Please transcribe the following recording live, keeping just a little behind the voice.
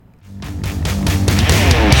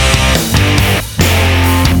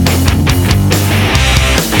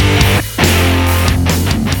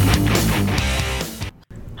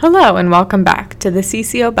Hello and welcome back to the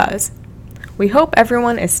CCO Buzz. We hope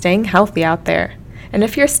everyone is staying healthy out there, and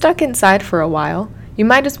if you're stuck inside for a while, you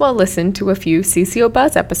might as well listen to a few CCO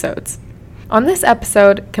Buzz episodes. On this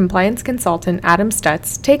episode, compliance consultant Adam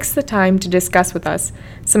Stutz takes the time to discuss with us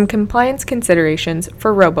some compliance considerations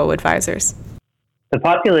for Robo-Advisers. The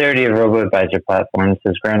popularity of Robo-Advisor platforms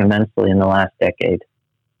has grown immensely in the last decade.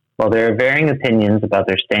 While there are varying opinions about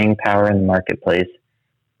their staying power in the marketplace,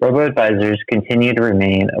 Robo-Advisors continue to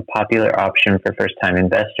remain a popular option for first-time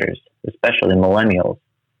investors, especially millennials.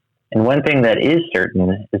 And one thing that is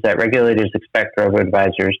certain is that regulators expect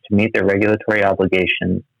Robo-Advisors to meet their regulatory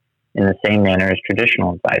obligations in the same manner as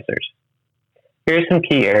traditional advisors. Here are some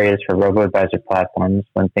key areas for Robo-Advisor platforms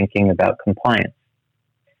when thinking about compliance.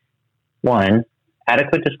 1.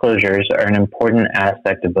 Adequate disclosures are an important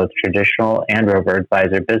aspect of both traditional and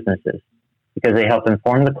Robo-Advisor businesses, because they help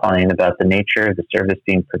inform the client about the nature of the service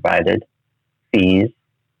being provided, fees,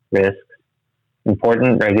 risks,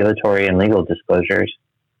 important regulatory and legal disclosures,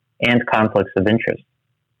 and conflicts of interest.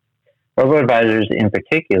 Robo-Advisors in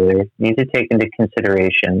particular need to take into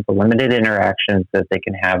consideration the limited interactions that they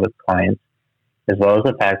can have with clients, as well as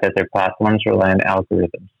the fact that their platforms rely on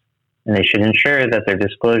algorithms, and they should ensure that their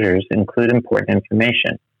disclosures include important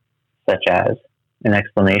information, such as an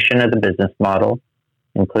explanation of the business model,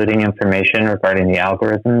 including information regarding the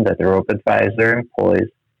algorithm that the Robo-Advisor employs,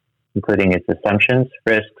 including its assumptions,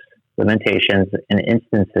 risks, limitations, and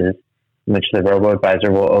instances in which the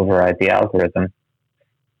Robo-Advisor will override the algorithm,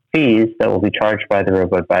 fees that will be charged by the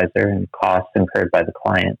Robo-Advisor and costs incurred by the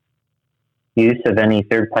client, use of any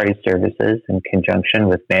third-party services in conjunction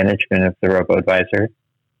with management of the Robo-Advisor,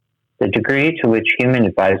 the degree to which human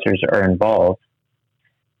advisors are involved,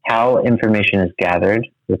 how information is gathered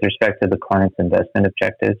with respect to the client's investment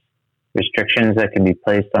objectives, restrictions that can be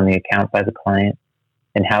placed on the account by the client,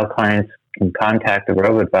 and how clients can contact the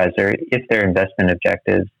Robo-Advisor if their investment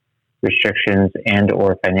objectives, restrictions,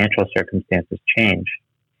 and/or financial circumstances change,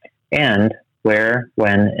 and where,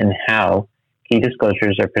 when, and how key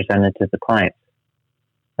disclosures are presented to the client.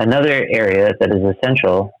 Another area that is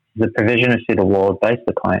essential is the provision of suitable advice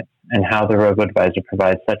to clients and how the Robo-Advisor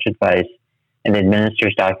provides such advice and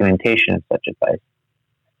administers documentation of such advice.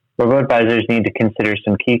 Robo-Advisors need to consider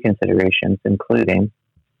some key considerations, including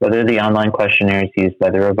whether the online questionnaires used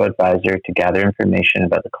by the Robo-Advisor to gather information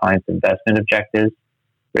about the client's investment objectives,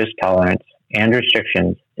 risk tolerance, and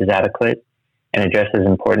restrictions is adequate and addresses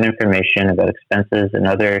important information about expenses and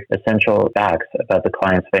other essential facts about the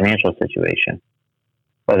client's financial situation,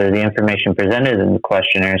 whether the information presented in the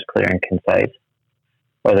questionnaire is clear and concise,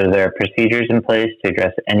 whether there are procedures in place to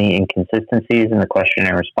address any inconsistencies in the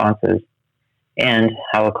questionnaire responses, and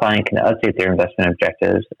how a client can update their investment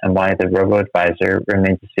objectives and why the Robo-Advisor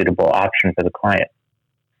remains a suitable option for the client.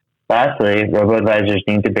 Lastly, Robo-Advisors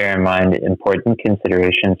need to bear in mind important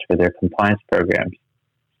considerations for their compliance programs,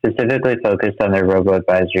 specifically focused on their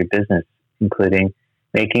Robo-Advisory business, including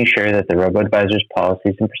making sure that the Robo-Advisor's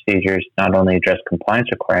policies and procedures not only address compliance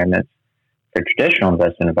requirements for traditional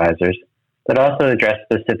investment advisors, but also address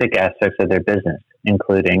specific aspects of their business,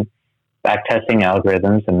 including backtesting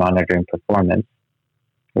algorithms and monitoring performance,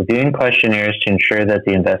 reviewing questionnaires to ensure that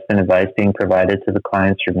the investment advice being provided to the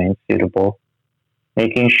clients remains suitable,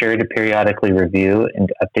 making sure to periodically review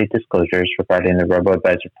and update disclosures regarding the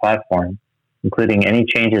Robo-Advisor platform, including any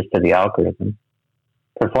changes to the algorithm,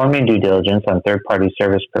 performing due diligence on third-party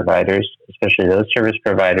service providers, especially those service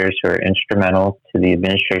providers who are instrumental to the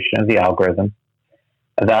administration of the algorithm,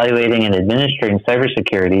 evaluating and administering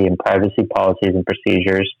cybersecurity and privacy policies and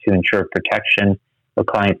procedures to ensure protection of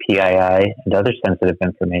client PII and other sensitive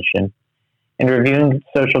information, and reviewing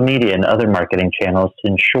social media and other marketing channels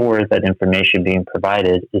to ensure that information being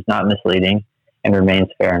provided is not misleading and remains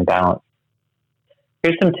fair and balanced.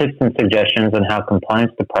 Here's some tips and suggestions on how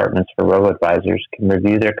compliance departments for Robo-Advisors can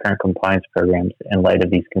review their current compliance programs in light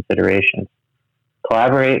of these considerations.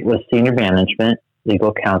 Collaborate with senior management,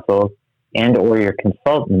 legal counsel, and/or your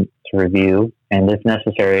consultant to review and, if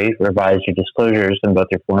necessary, revise your disclosures in both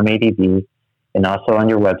your Form ADV and also on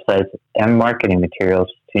your websites and marketing materials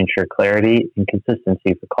to ensure clarity and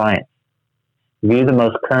consistency for clients. Review the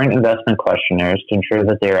most current investment questionnaires to ensure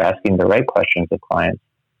that they are asking the right questions of clients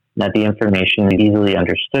and that the information is easily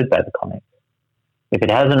understood by the client. If it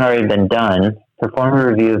hasn't already been done, perform a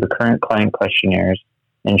review of the current client questionnaires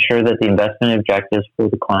and ensure that the investment objectives for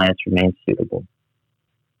the clients remain suitable.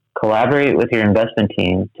 Collaborate with your investment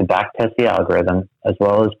team to backtest the algorithm as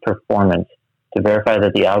well as performance to verify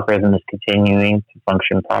that the algorithm is continuing to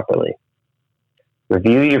function properly.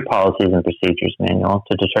 Review your policies and procedures manual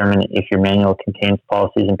to determine if your manual contains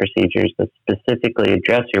policies and procedures that specifically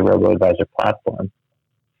address your Robo-Advisor platform.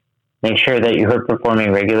 Make sure that you are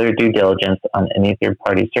performing regular due diligence on any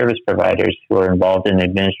third-party service providers who are involved in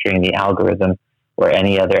administering the algorithm or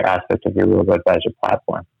any other aspect of your Robo-Advisor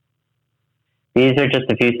platform. These are just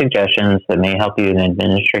a few suggestions that may help you in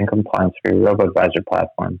administering compliance for your Robo-Advisor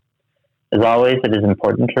platform. As always, it is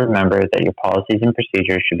important to remember that your policies and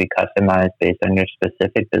procedures should be customized based on your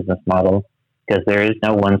specific business model because there is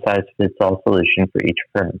no one-size-fits-all solution for each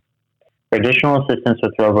firm. For additional assistance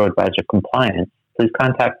with Robo-Advisor compliance, please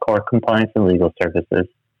contact Core Compliance and Legal Services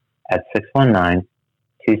at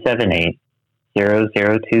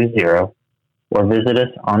 619-278-0020 or visit us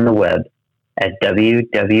on the web at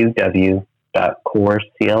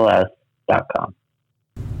www.corecls.com.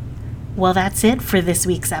 Well, that's it for this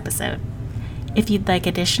week's episode. If you'd like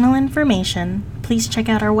additional information, please check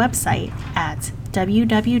out our website at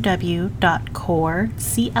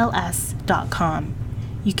www.corecls.com.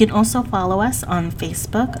 You can also follow us on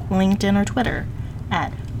Facebook, LinkedIn, or Twitter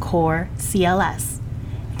at CoreCLS.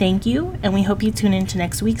 Thank you, and we hope you tune in to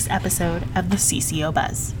next week's episode of the CCO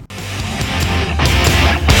Buzz.